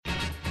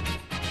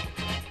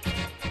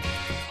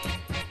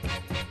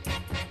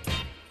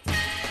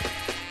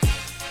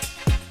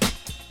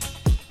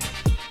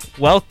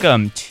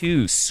Welcome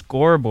to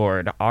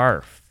Scoreboard,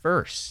 our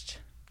first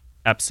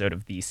episode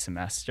of the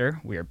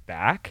semester. We're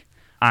back.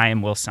 I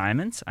am Will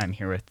Simons. I'm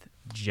here with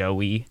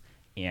Joey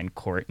and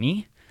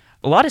Courtney.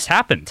 A lot has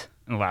happened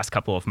in the last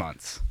couple of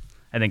months.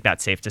 I think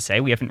that's safe to say.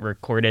 We haven't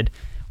recorded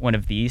one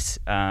of these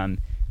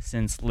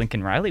since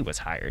Lincoln Riley was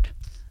hired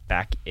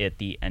back at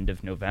the end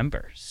of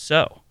November.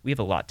 So we have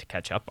a lot to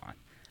catch up on.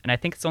 And I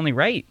think it's only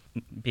right,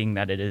 being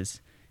that it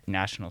is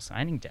National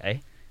Signing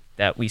Day,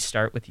 that we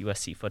start with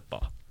USC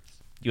football.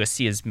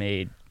 USC has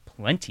made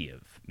plenty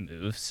of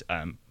moves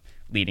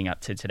leading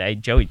up to today.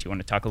 Joey, do you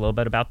want to talk a little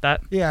bit about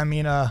that? Yeah, I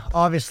mean,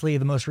 obviously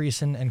the most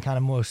recent and kind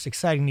of most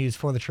exciting news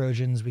for the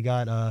Trojans, we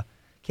got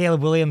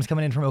Caleb Williams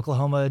coming in from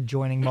Oklahoma,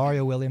 joining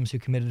Mario Williams, who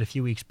committed a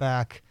few weeks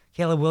back.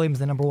 Caleb Williams,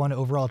 the number one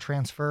overall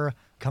transfer,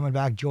 coming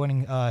back,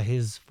 joining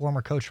his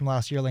former coach from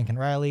last year, Lincoln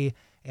Riley,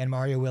 and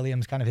Mario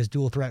Williams, kind of his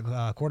dual threat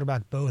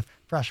quarterback, both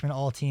freshman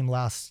all-team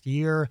last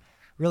year.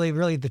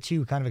 Really the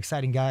two kind of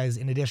exciting guys,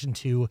 in addition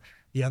to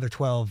the other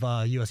 12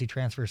 USC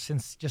transfers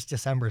since just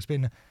December. It's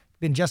been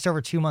just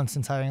over 2 months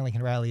since hiring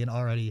Lincoln Riley, and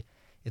already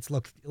it's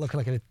looking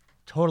like a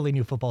totally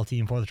new football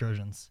team for the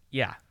Trojans.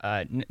 Yeah,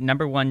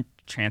 number one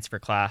transfer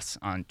class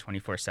on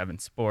 24/7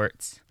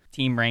 Sports.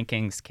 Team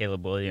rankings,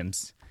 Caleb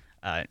Williams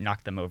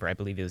knocked them over. I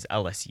believe it was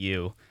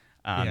LSU.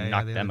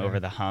 Knocked them over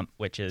the hump,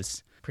 which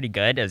is pretty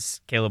good,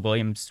 as Caleb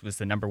Williams was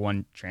the number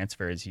one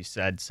transfer, as you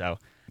said. So,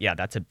 yeah,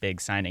 that's a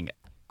big signing.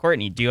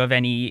 Courtney, do you have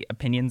any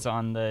opinions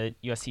on the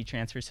USC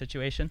transfer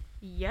situation?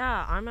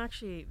 Yeah, I'm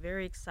actually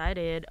very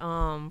excited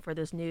for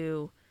this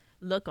new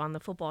look on the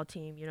football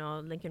team. You know,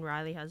 Lincoln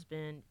Riley has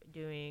been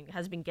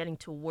getting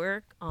to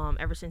work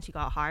ever since he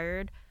got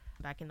hired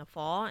back in the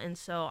fall. And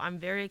so I'm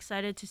very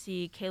excited to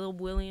see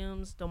Caleb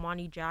Williams,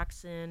 Domani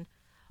Jackson,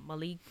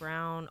 Malik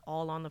Brown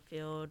all on the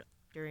field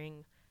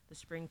during the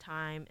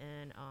springtime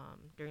and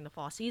during the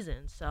fall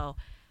season. So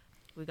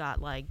we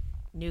got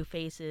new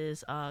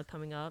faces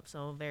coming up,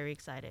 so very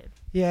excited.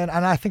 Yeah,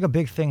 and I think a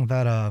big thing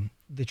that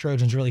the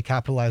Trojans really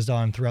capitalized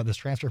on throughout this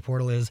transfer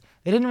portal is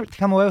they didn't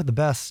come away with the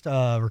best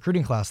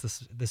recruiting class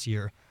this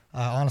year.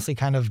 Honestly,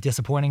 kind of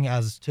disappointing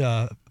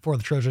for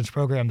the Trojans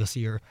program this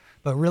year,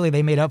 but really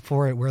they made up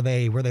for it where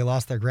they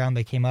lost their ground.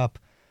 They came up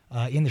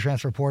in the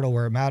transfer portal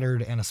where it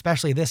mattered, and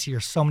especially this year,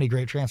 so many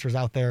great transfers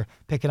out there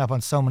picking up on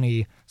so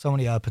many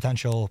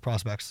potential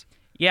prospects.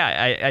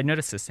 Yeah, I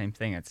noticed the same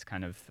thing. It's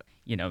kind of,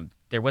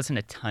 there wasn't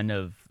a ton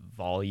of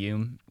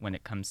volume when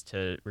it comes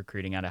to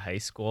recruiting out of high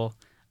school,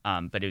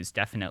 but it was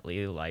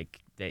definitely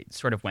they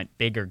sort of went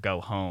big or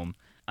go home.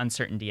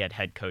 Uncertainty at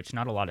head coach,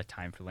 not a lot of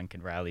time for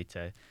Lincoln Riley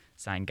to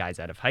sign guys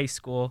out of high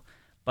school,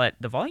 but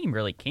the volume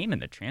really came in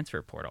the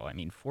transfer portal. I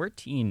mean,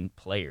 14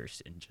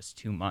 players in just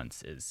 2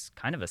 months is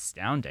kind of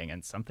astounding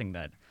and something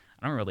that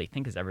I don't really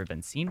think has ever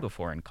been seen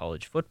before in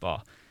college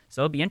football.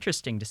 So it'll be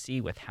interesting to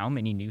see with how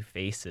many new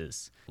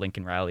faces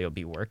Lincoln Riley will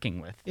be working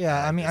with.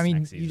 Yeah, I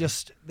mean,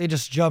 they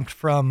just jumped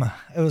from,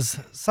 it was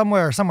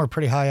somewhere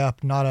pretty high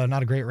up, not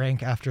a great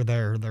rank after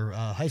their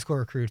high school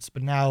recruits,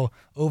 but now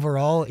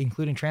overall,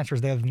 including transfers,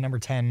 they have the number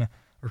 10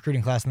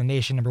 recruiting class in the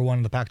nation, number one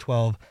in the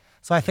Pac-12.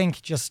 So I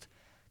think just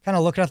kind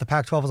of looking at the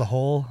Pac-12 as a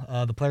whole,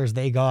 the players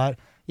they got.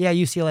 Yeah,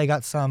 UCLA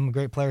got some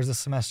great players this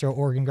semester.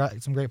 Oregon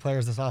got some great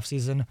players this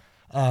offseason.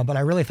 But I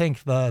really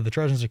think the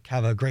Trojans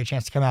have a great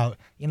chance to come out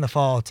in the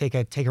fall, take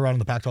a run in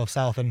the Pac-12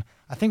 South, and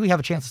I think we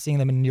have a chance of seeing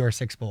them in the New Year's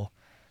Six Bowl.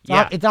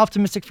 It's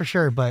optimistic for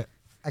sure, but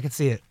I could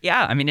see it.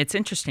 Yeah, I mean, it's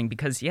interesting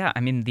because,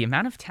 the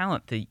amount of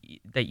talent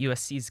that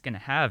USC is going to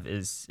have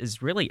is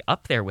really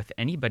up there with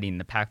anybody in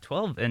the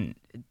Pac-12, and,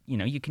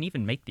 you can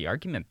even make the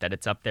argument that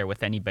it's up there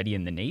with anybody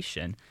in the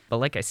nation. But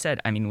like I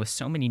said, I mean, with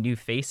so many new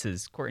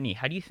faces, Courtney,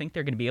 how do you think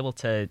they're going to be able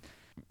to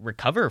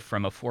recover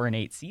from a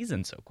 4-8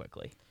 season so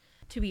quickly?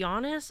 To be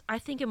honest, I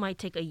think it might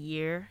take a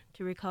year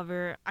to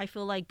recover. I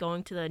feel like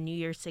going to the New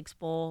Year's Six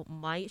Bowl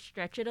might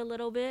stretch it a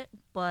little bit,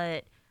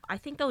 but I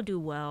think they'll do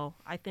well.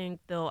 I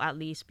think they'll at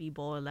least be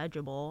bowl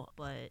eligible,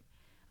 but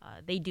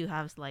they do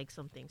have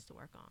some things to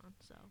work on.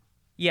 So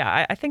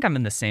yeah, I think I'm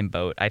in the same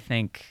boat. I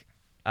think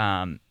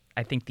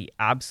the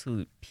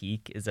absolute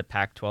peak is a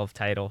Pac-12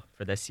 title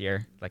for this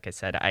year. Like I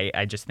said,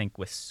 I just think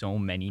with so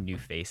many new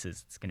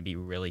faces, it's going to be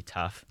really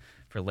tough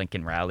for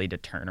Lincoln Riley to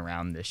turn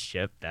around this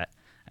ship that.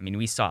 I mean,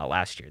 we saw it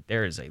last year.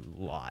 There is a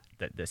lot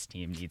that this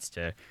team needs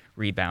to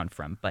rebound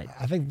from. But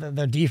I think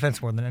their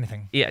defense more than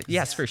anything.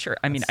 Yes, for sure.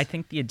 I mean, I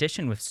think the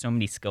addition with so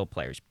many skill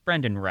players,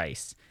 Brendan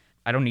Rice,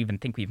 I don't even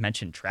think we've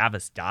mentioned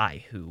Travis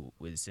Dye, who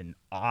was an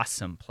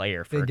awesome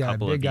player for a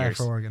couple of years. Big guy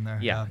for Oregon there.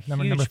 Yeah,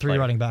 number 3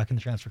 running back in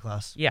the transfer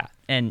class. Yeah,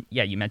 and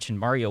you mentioned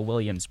Mario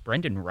Williams.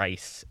 Brendan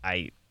Rice,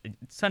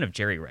 son of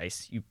Jerry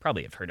Rice, you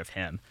probably have heard of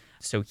him.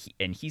 So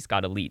he's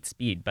got elite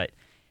speed, but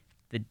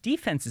the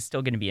defense is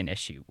still going to be an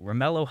issue.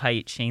 Romello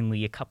Height, Shane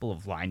Lee, a couple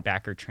of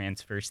linebacker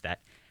transfers that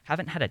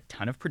haven't had a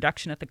ton of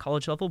production at the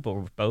college level, but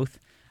were both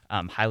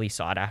highly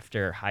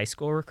sought-after high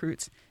school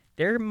recruits.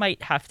 They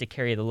might have to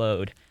carry the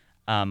load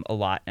a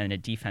lot in a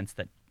defense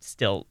that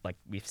still, like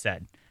we've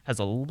said, has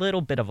a little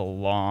bit of a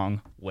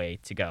long way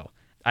to go.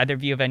 Either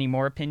of you have any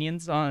more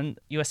opinions on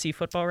USC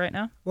football right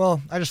now?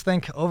 Well, I just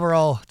think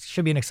overall it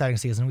should be an exciting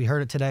season. We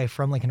heard it today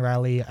from Lincoln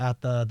Riley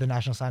at the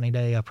National Signing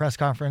Day press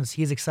conference.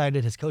 He's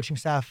excited. His coaching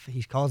staff,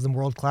 he calls them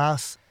world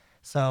class.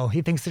 So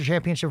he thinks they're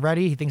championship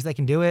ready. He thinks they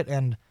can do it.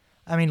 And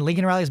I mean,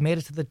 Lincoln Riley's made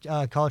it to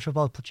the college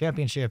football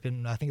championship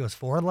in, I think it was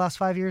 4 of the last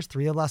 5 years,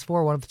 3 of the last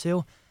 4, 1 of the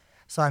 2.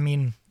 So, I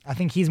mean, I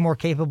think he's more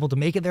capable to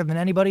make it there than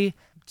anybody.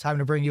 Time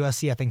to bring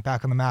USC, I think,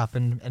 back on the map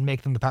and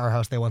make them the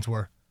powerhouse they once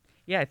were.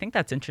 Yeah, I think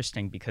that's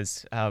interesting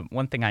because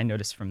one thing I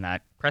noticed from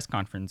that press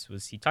conference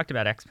was he talked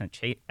about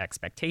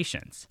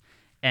expectations.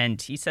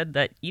 And he said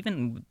that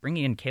even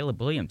bringing in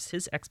Caleb Williams,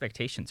 his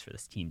expectations for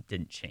this team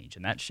didn't change.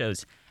 And that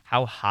shows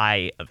how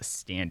high of a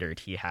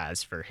standard he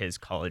has for his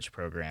college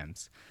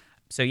programs.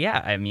 So,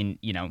 yeah, I mean,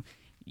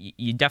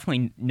 you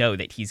definitely know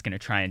that he's going to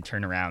try and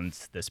turn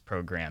around this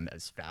program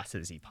as fast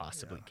as he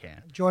possibly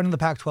can. Joining the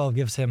Pac-12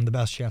 gives him the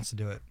best chance to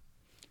do it.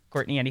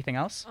 Courtney, anything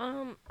else?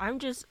 I'm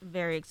just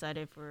very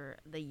excited for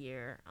the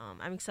year.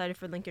 I'm excited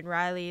for Lincoln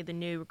Riley, the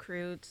new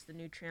recruits, the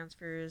new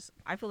transfers.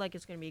 I feel like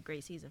it's going to be a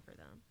great season for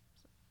them.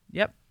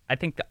 Yep. I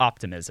think the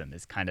optimism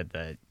is kind of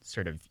the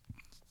sort of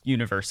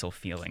universal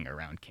feeling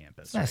around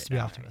campus. It's nice to be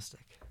optimistic.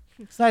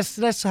 It's nice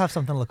to have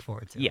something to look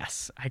forward to.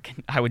 Yes,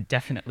 I would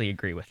definitely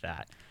agree with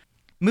that.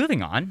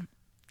 Moving on,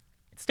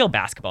 it's still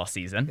basketball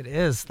season. It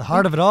is the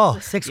heart of it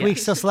all. 6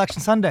 weeks till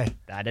Selection Sunday.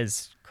 That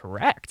is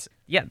correct.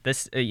 Yeah,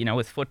 this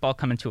with football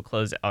coming to a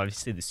close,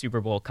 obviously the Super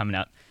Bowl coming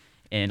up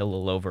in a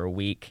little over a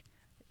week.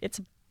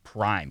 It's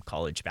prime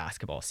college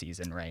basketball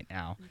season right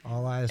now.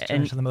 All eyes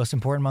turned to the most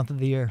important month of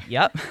the year.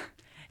 Yep.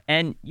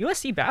 And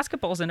USC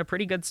basketball's in a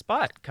pretty good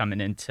spot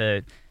coming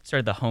into sort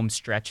of the home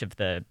stretch of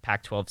the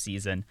Pac-12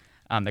 season.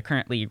 They're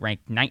currently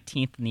ranked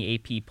 19th in the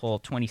AP poll,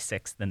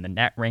 26th in the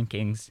net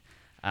rankings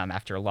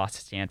after a loss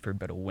to Stanford,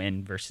 but a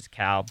win versus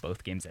Cal,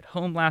 both games at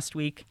home last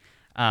week.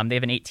 They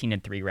have an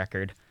 18-3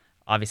 record.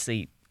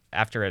 Obviously,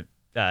 after a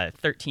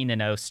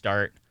 13-0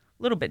 start,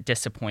 a little bit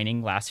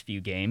disappointing last few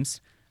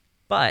games,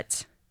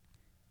 but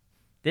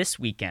this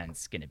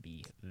weekend's going to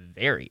be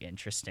very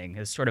interesting.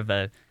 It's sort of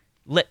a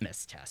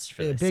litmus test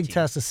for this big team.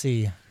 test to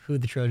see who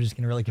the Trojans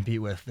can really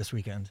compete with this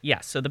weekend.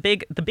 Yeah, so the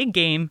big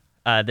game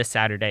this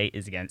Saturday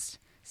is against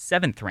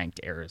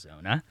 7th-ranked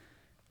Arizona,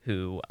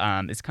 who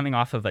is coming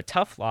off of a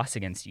tough loss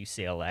against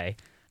UCLA,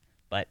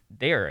 but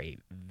they're a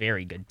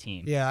very good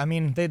team. Yeah, I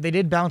mean, they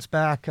did bounce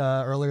back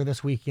earlier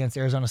this week against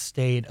Arizona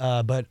State,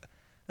 but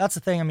that's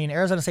the thing. I mean,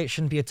 Arizona State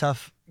shouldn't be a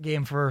tough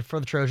game for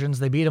the Trojans.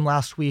 They beat them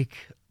last week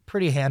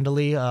pretty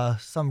handily,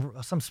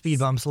 some speed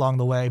bumps along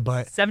the way,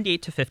 but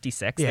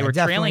 78-56. They were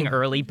trailing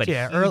early, but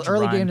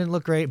early game didn't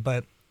look great,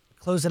 but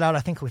closed it out, I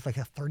think, with like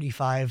a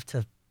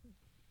 35-10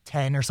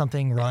 or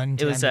something run.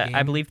 It was,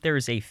 I believe there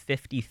was a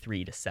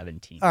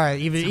 53-17. All right,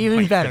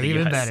 even better.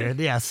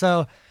 Yeah,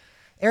 so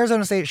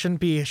Arizona State shouldn't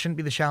be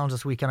the challenge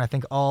this weekend. I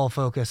think all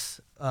focus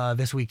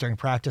this week during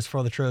practice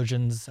for the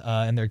Trojans,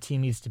 and their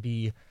team needs to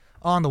be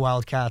on the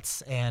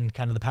Wildcats and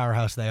kind of the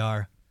powerhouse they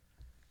are.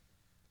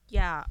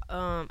 Yeah,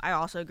 I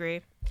also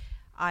agree.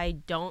 I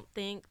don't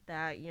think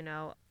that,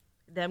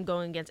 them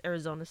going against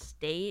Arizona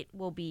State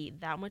will be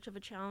that much of a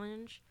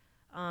challenge,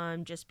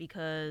 just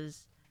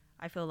because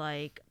I feel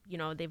like,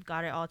 they've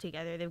got it all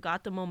together. They've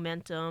got the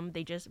momentum.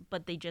 They just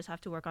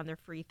have to work on their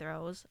free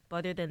throws. But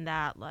other than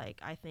that,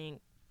 I think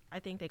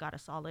they got a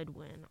solid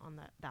win on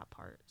that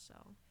part. So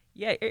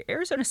yeah,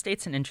 Arizona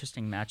State's an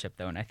interesting matchup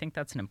though, and I think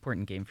that's an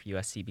important game for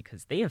USC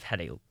because they have had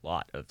a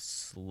lot of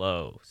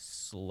slow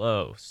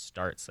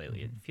starts lately.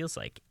 Mm-hmm. It feels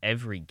like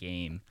every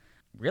game,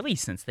 really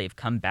since they've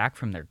come back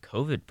from their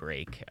COVID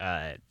break,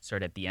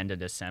 sort of at the end of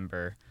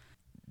December,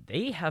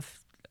 they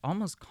have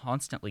almost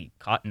constantly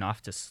gotten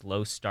off to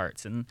slow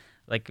starts. And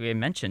like we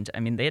mentioned,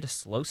 I mean, they had a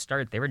slow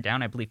start. They were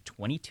down, I believe,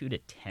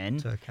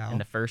 22-10 in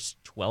the first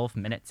 12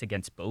 minutes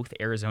against both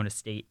Arizona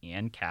State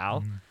and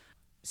Cal. Mm.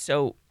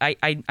 So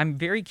I'm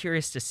very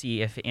curious to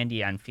see if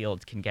Andy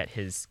Enfield can get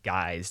his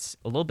guys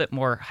a little bit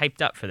more hyped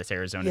up for this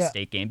Arizona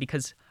State game,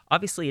 because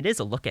obviously it is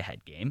a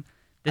look-ahead game.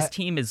 This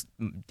team is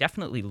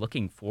definitely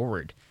looking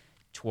forward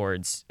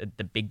towards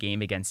the big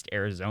game against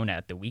Arizona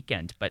at the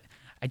weekend, but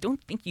I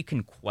don't think you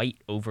can quite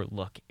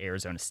overlook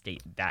Arizona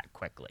State that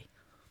quickly.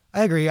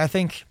 I agree. I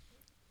think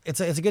it's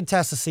a good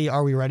test to see,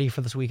 are we ready for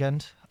this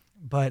weekend?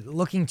 But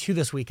looking to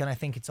this weekend, I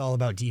think it's all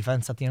about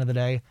defense at the end of the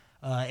day.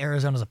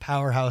 Arizona's a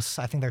powerhouse.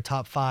 I think they're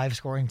top 5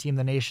 scoring team in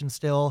the nation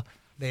still.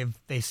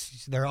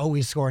 They're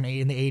always scoring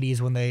in the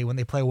 80s when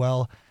they play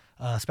well,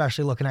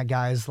 especially looking at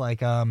guys like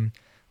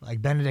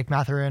Benedict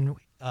Mathurin.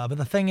 But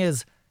the thing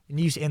is,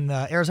 in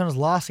Arizona's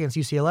loss against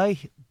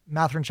UCLA,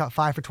 Mathurin shot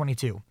 5 for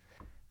 22.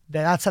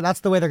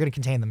 That's the way they're going to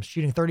contain them,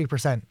 shooting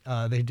 30%.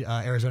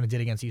 Arizona did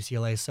against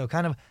UCLA. So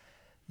kind of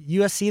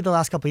USC the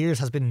last couple of years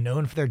has been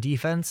known for their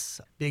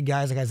defense. Big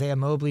guys like Isaiah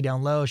Mobley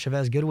down low,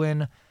 Chavez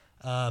Goodwin,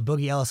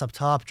 Boogie Ellis up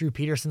top, Drew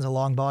Peterson's a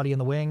long body in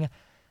the wing.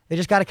 They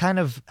just got to kind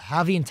of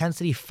have the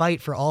intensity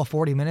fight for all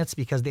 40 minutes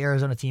because the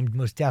Arizona team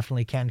most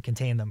definitely can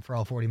contain them for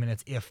all 40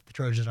 minutes if the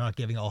Trojans are not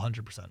giving all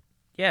 100%.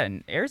 Yeah,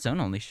 and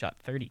Arizona only shot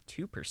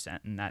 32%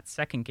 in that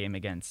second game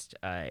against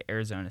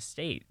Arizona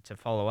State to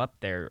follow up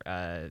their,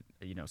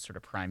 sort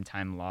of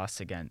primetime loss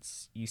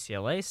against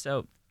UCLA.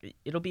 So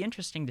it'll be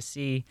interesting to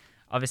see.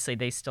 Obviously,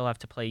 they still have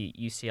to play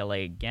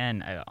UCLA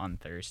again on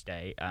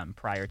Thursday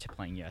prior to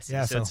playing USC.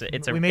 Yeah, so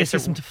we may see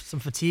some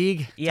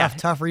fatigue. Yeah,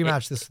 tough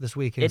rematch this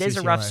week. It is a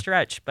UCLA. rough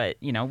stretch, but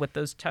with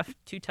those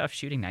two tough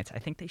shooting nights, I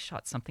think they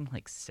shot something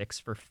like 6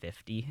 for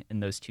 50 in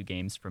those two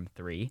games from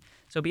 3.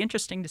 So it'll be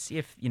interesting to see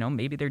if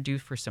maybe they're due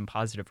for some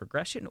positive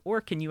regression, or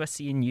can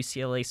USC and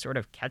UCLA sort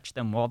of catch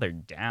them while they're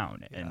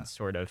down and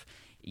sort of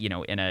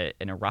in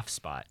a rough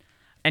spot.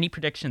 Any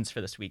predictions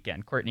for this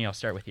weekend? Courtney, I'll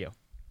start with you.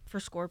 For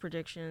score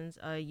predictions,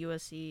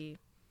 USC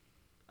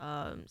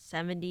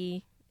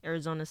 70,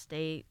 Arizona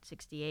State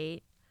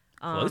 68,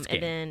 Close game.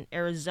 and then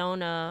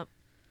Arizona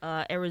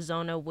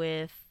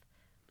with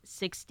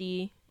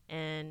 60,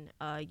 and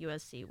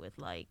USC with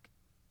like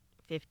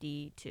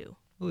 52.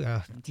 Ooh,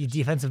 yeah.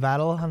 Defensive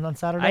battle on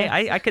Saturday.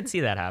 I could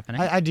see that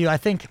happening. I do. I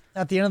think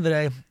at the end of the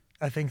day,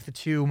 I think the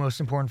two most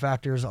important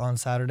factors on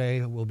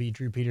Saturday will be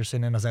Drew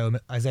Peterson and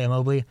Isaiah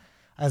Mobley.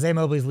 Isaiah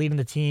Mobley is leading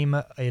the team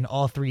in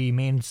all three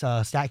main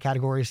stat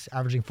categories,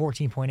 averaging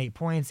 14.8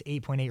 points,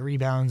 8.8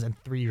 rebounds, and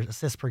 3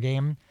 assists per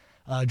game.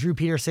 Drew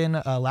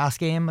Peterson, last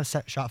game,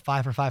 shot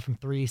 5 for 5 from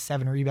 3,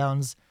 7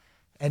 rebounds,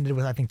 ended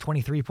with, I think,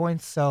 23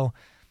 points. So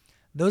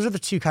those are the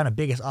two kind of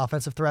biggest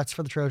offensive threats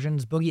for the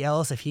Trojans. Boogie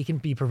Ellis, if he can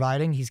be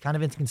providing, he's kind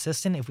of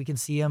inconsistent. If we can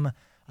see him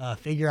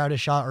figure out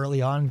his shot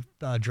early on,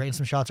 drain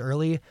some shots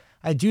early,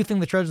 I do think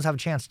the Trojans have a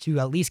chance to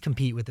at least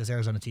compete with this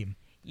Arizona team.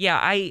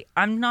 Yeah,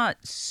 I'm not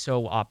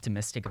so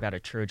optimistic about a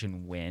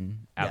Trojan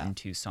win out in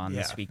Tucson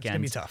this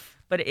weekend. It's going to be tough.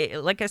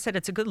 But like I said,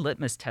 it's a good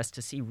litmus test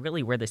to see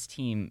really where this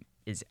team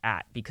is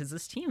at, because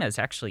this team has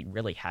actually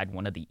really had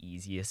one of the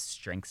easiest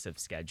strengths of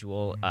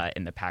schedule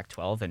in the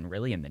Pac-12 and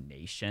really in the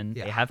nation.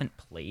 Yeah. They haven't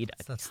played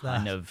a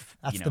ton of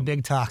the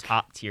big talk.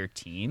 top-tier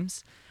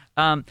teams.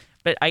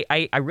 But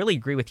I really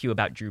agree with you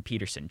about Drew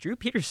Peterson. Drew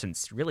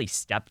Peterson's really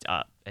stepped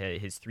up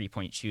his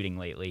three-point shooting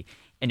lately.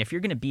 And if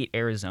you're going to beat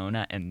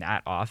Arizona and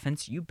that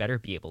offense, you better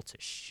be able to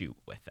shoot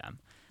with them.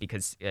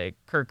 Because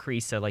Kerr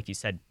Kriisa, like you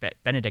said,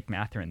 Benedict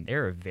Mathurin,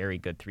 they're a very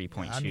good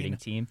three-point shooting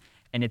team.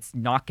 And it's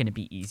not going to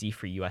be easy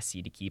for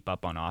USC to keep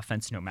up on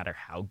offense, no matter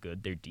how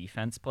good their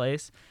defense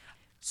plays.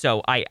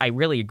 So I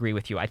really agree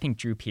with you. I think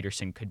Drew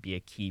Peterson could be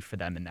a key for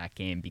them in that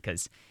game,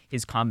 because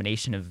his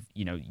combination of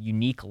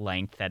unique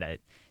length at a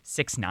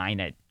 6'9"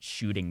 at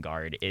shooting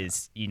guard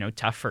is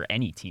tough for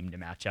any team to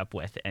match up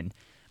with.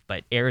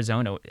 But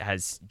Arizona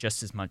has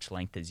just as much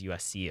length as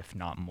USC, if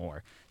not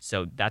more.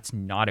 So that's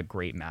not a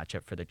great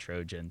matchup for the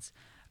Trojans.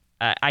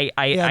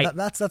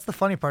 That's the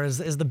funny part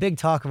is the big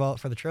talk about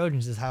for the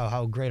Trojans is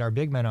how great our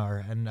big men are,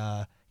 and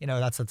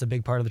that's a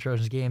big part of the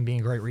Trojans game,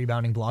 being a great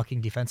rebounding,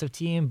 blocking defensive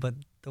team. But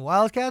the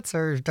Wildcats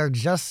are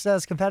just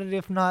as competitive,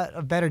 if not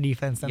a better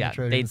defense than the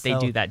Trojans. They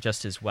do that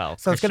just as well.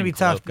 So it's going to be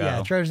tough.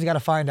 Yeah, Trojans got to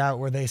find out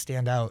where they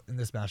stand out in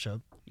this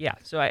matchup. Yeah,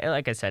 so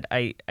like I said,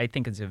 I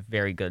think it's a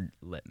very good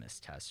litmus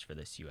test for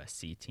this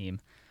USC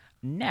team.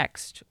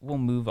 Next, we'll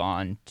move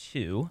on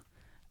to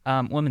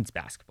women's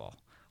basketball.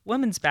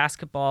 Women's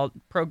basketball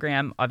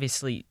program,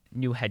 obviously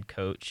new head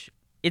coach.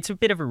 It's a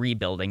bit of a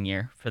rebuilding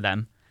year for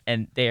them,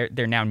 and they're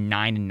now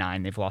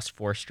 9-9. They've lost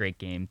 4 straight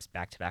games,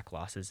 back-to-back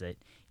losses at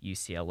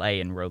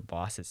UCLA, and road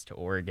losses to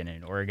Oregon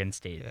and Oregon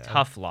State. Yeah.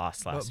 Tough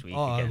loss last week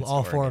against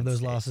all 4 of those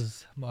State.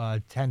 Losses,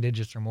 10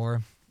 digits or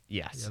more.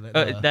 Yes.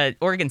 The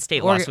Oregon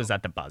State loss was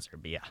at the buzzer,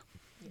 but yeah.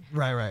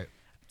 Right.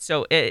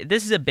 So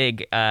this is a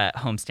big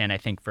homestand, I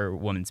think, for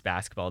women's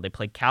basketball. They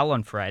play Cal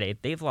on Friday.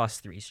 They've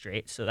lost 3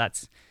 straight, so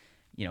that's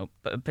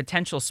a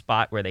potential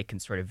spot where they can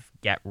sort of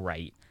get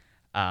right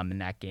in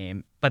that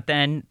game. But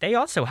then they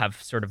also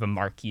have sort of a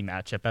marquee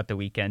matchup at the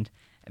weekend,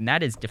 and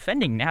that is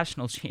defending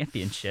national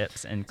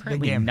championships and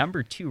currently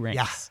number 2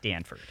 ranked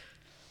Stanford.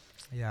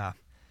 Yeah.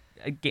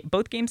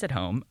 Both games at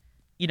home.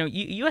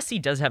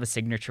 USC does have a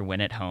signature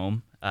win at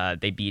home.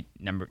 They beat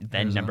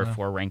number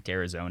 4 ranked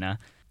Arizona,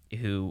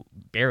 who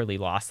barely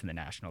lost in the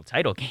national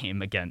title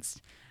game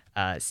against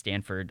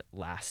Stanford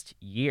last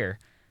year.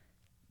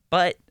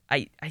 But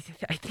I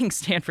think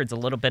Stanford's a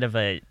little bit of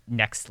a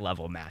next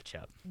level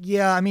matchup.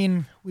 Yeah, I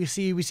mean, we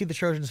see the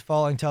Trojans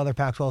falling to other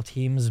Pac-12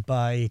 teams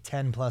by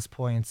 10 plus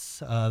points.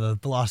 The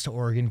loss to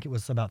Oregon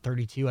was about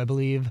 32, I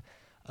believe.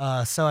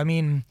 So I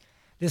mean,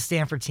 this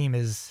Stanford team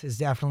is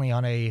definitely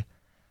on a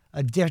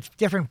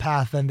different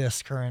path than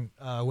this current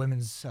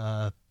women's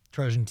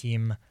Trojan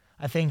team.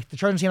 I think the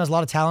Trojan team has a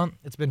lot of talent.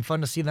 It's been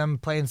fun to see them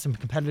play in some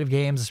competitive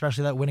games,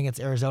 especially that win against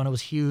Arizona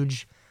was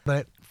huge.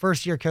 But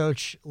first-year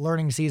coach,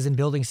 learning season,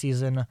 building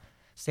season,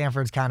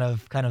 Stanford's kind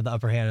of the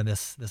upper hand in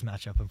this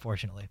matchup,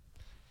 unfortunately.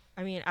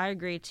 I mean, I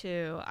agree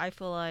too. I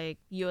feel like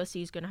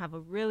USC is going to have a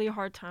really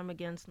hard time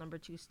against number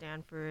 2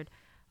 Stanford,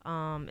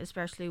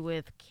 especially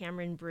with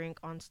Cameron Brink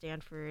on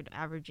Stanford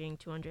averaging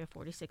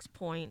 246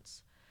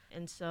 points.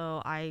 And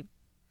so I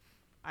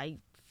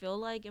feel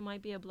like it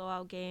might be a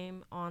blowout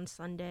game on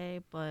Sunday,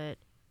 but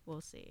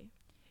we'll see.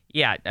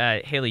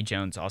 Yeah, Haley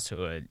Jones,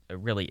 also a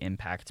really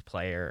impact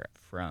player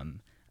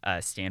from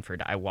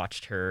Stanford. I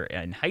watched her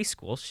in high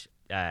school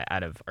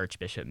out of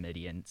Archbishop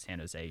Midi in San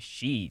Jose.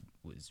 She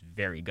was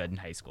very good in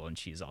high school, and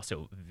she's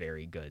also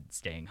very good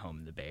staying home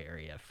in the Bay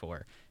Area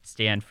for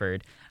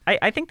Stanford.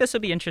 I think this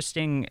will be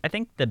interesting. I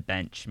think the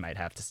bench might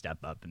have to step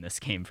up in this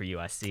game for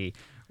USC.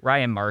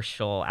 Ryan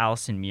Marshall,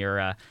 Allison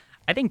Mura.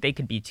 I think they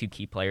could be two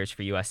key players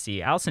for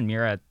USC. Allison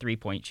Mura,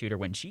 three-point shooter.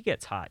 When she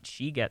gets hot,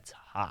 she gets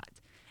hot.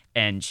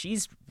 And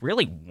she's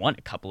really won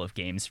a couple of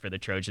games for the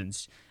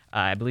Trojans.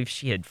 I believe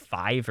she had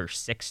 5 or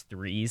 6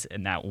 threes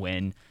in that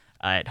win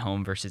at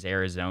home versus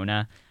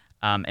Arizona.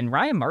 And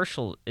Ryan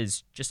Marshall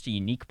is just a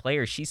unique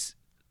player. She's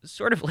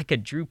sort of like a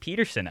Drew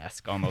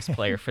Peterson-esque almost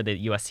player for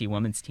the USC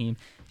women's team.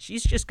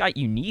 She's just got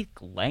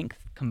unique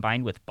length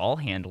combined with ball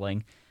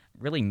handling,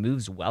 really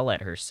moves well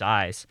at her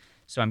size.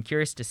 So I'm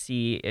curious to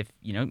see if,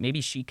 maybe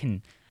she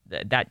can...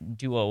 that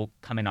duo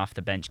coming off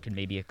the bench can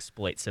maybe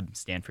exploit some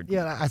Stanford.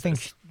 Yeah, I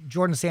think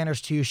Jordan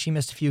Sanders, too. She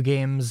missed a few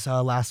games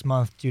last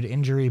month due to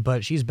injury,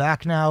 but she's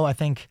back now. I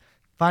think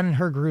finding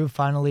her groove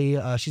finally.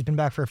 She's been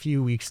back for a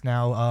few weeks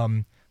now.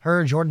 Her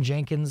and Jordan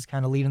Jenkins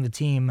kind of leading the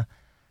team.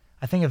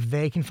 I think if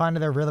they can find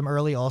their rhythm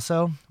early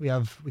also, we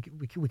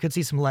could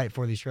see some light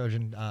for these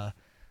Trojan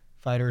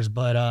fighters.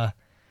 But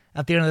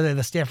at the end of the day,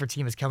 the Stanford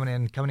team is coming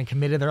in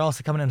committed. They're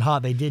also coming in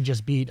hot. They did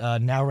just beat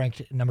now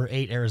ranked number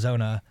 8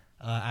 Arizona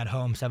at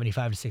home,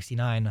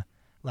 75-69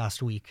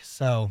 last week.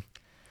 So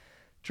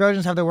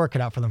Trojans have their work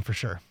cut out for them for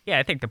sure. Yeah,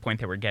 I think the point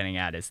that we're getting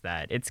at is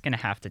that it's going to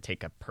have to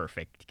take a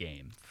perfect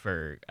game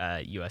for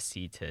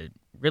USC to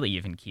really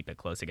even keep it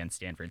close against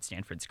Stanford.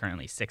 Stanford's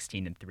currently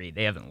 16-3.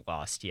 They haven't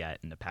lost yet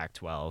in the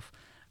Pac-12.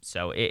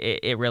 So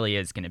it really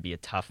is going to be a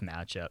tough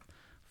matchup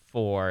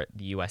for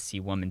the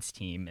USC women's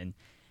team. And,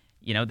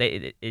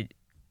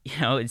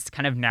 it's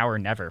kind of now or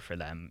never for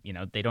them.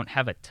 They don't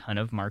have a ton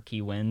of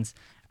marquee wins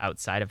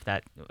outside of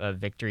that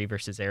victory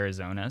versus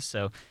Arizona.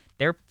 So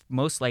they're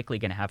most likely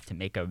going to have to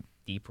make a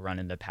deep run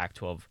in the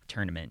Pac-12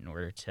 tournament in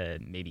order to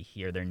maybe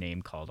hear their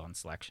name called on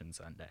Selection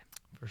Sunday.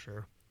 For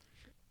sure.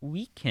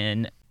 We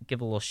can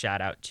give a little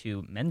shout out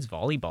to men's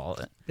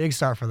volleyball. Big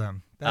start for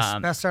them.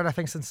 Best start, I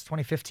think, since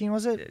 2015,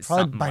 was it?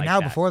 Probably by like now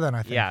that. Before then,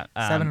 I think. Yeah.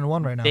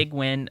 7-1 right now. Big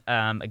win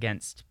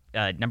against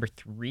number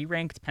 3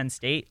 ranked Penn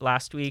State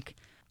last week.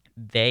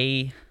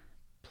 They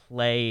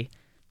play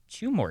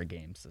 2 more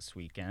games this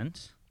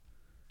weekend.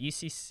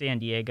 UC San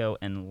Diego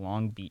and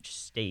Long Beach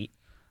State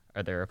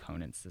are their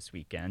opponents this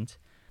weekend.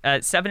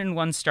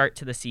 7-1 start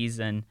to the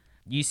season.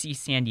 UC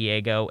San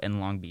Diego and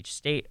Long Beach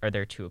State are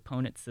their 2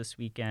 opponents this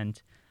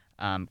weekend.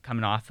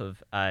 Coming off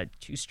of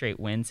 2 straight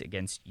wins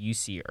against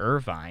UC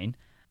Irvine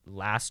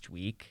last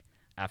week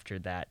after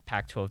that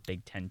Pac-12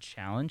 Big Ten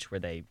Challenge where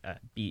they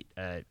beat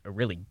a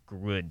really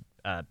good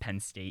Penn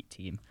State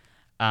team.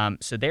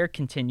 So they're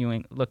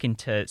looking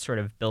to sort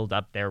of build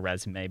up their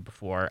resume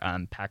before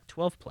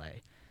Pac-12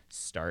 play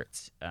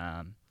starts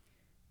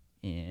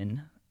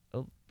in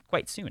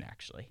quite soon,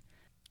 actually.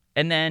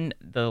 And then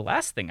the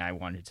last thing I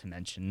wanted to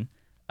mention,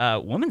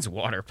 women's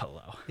water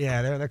polo.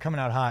 Yeah, they're coming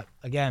out hot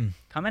again.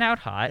 Coming out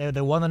hot.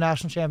 They won the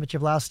national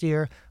championship last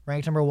year,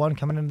 ranked number 1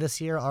 coming into this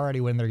year, already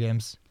win their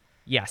games.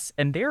 Yes,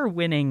 and they're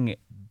winning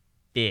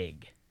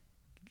big,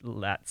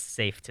 that's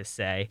safe to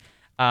say.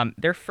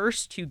 Their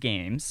first 2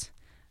 games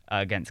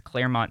against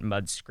Claremont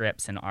Mudd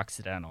Scripps and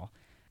Occidental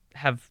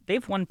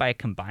they've won by a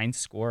combined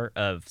score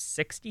of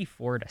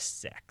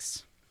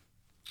 64-6.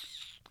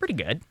 Pretty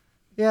good.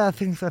 Yeah, I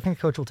think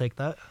coach will take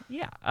that.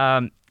 Yeah.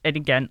 And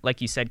again,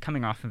 like you said,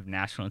 coming off of a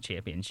national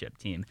championship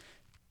team,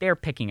 they're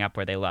picking up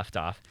where they left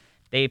off.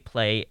 They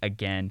play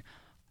again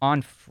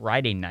on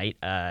Friday night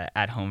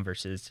at home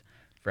versus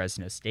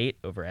Fresno State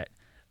over at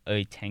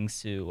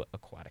Oitangsu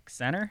Aquatic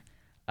Center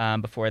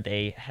before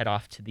they head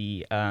off to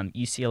the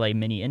UCLA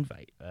mini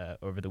invite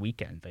over the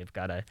weekend. They've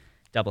got a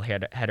double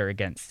header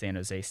against San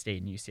Jose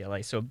State and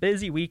UCLA. So a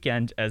busy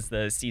weekend as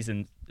the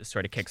season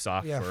sort of kicks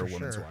off for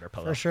women's water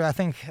polo. For sure. I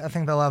think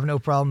they'll have no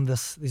problem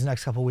these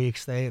next couple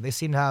weeks. They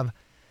seem to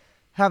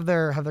have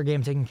their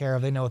game taken care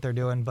of. They know what they're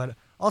doing. But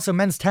also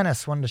men's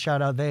tennis, wanted to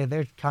shout out.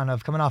 They're kind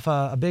of coming off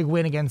a big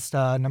win against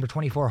number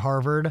 24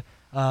 Harvard.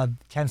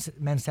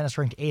 Men's tennis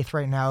ranked 8th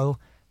right now.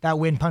 That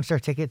win punched their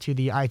ticket to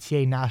the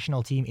ITA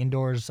National Team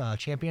Indoors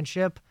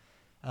Championship.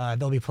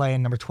 They'll be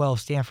playing number 12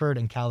 Stanford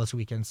and Cal this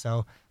weekend.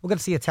 So we'll get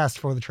to see a test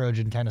for the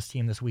Trojan tennis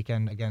team this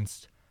weekend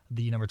against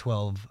the number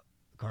 12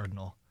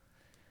 Cardinal.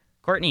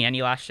 Courtney,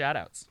 any last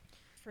shout-outs?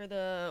 For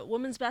the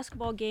women's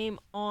basketball game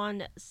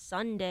on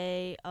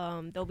Sunday,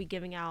 they'll be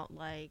giving out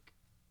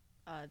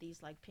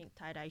these pink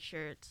tie-dye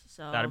shirts.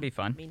 So that'd be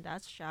fun. I mean,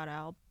 that's a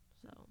shout-out.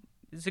 So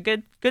it's a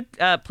good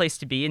place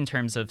to be in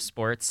terms of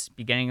sports.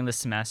 Beginning of the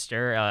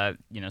semester,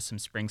 some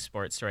spring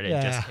sports sort of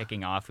just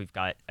kicking off. We've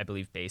got, I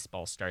believe,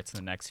 baseball starts in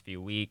the next few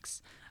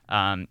weeks.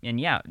 And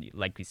yeah,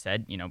 like we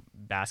said,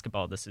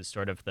 basketball, this is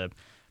sort of the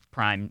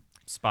prime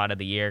spot of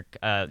the year,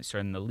 sort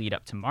of in the lead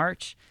up to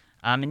March.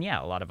 And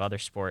yeah, a lot of other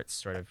sports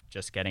sort of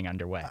just getting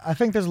underway. I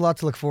think there's a lot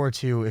to look forward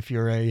to if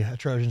you're a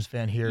Trojans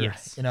fan here.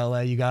 Yes. In LA,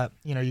 you got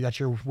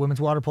your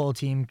women's water polo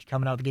team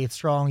coming out the gate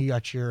strong. You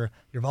got your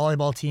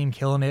volleyball team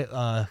killing it.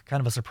 Kind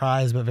of a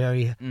surprise, but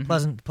very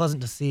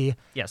pleasant to see.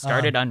 Yeah,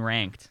 started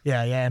unranked.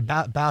 Yeah, and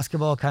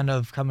basketball kind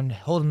of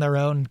holding their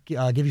own,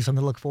 give you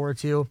something to look forward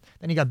to.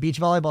 Then you got beach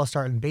volleyball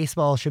starting.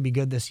 Baseball should be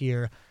good this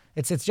year.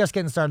 It's just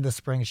getting started this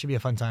spring. It should be a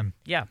fun time.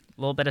 Yeah, a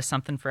little bit of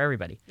something for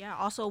everybody. Yeah,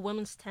 also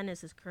women's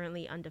tennis is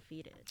currently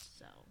undefeated.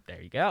 So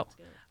there you go.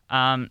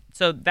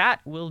 So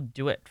that will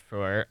do it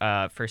for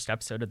first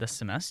episode of the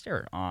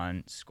semester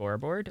on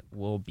Scoreboard.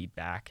 We'll be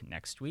back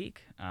next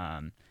week.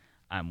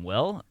 I'm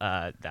Will.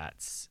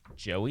 That's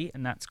Joey,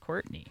 and that's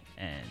Courtney.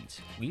 And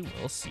we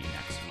will see you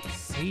next week.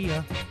 See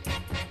ya.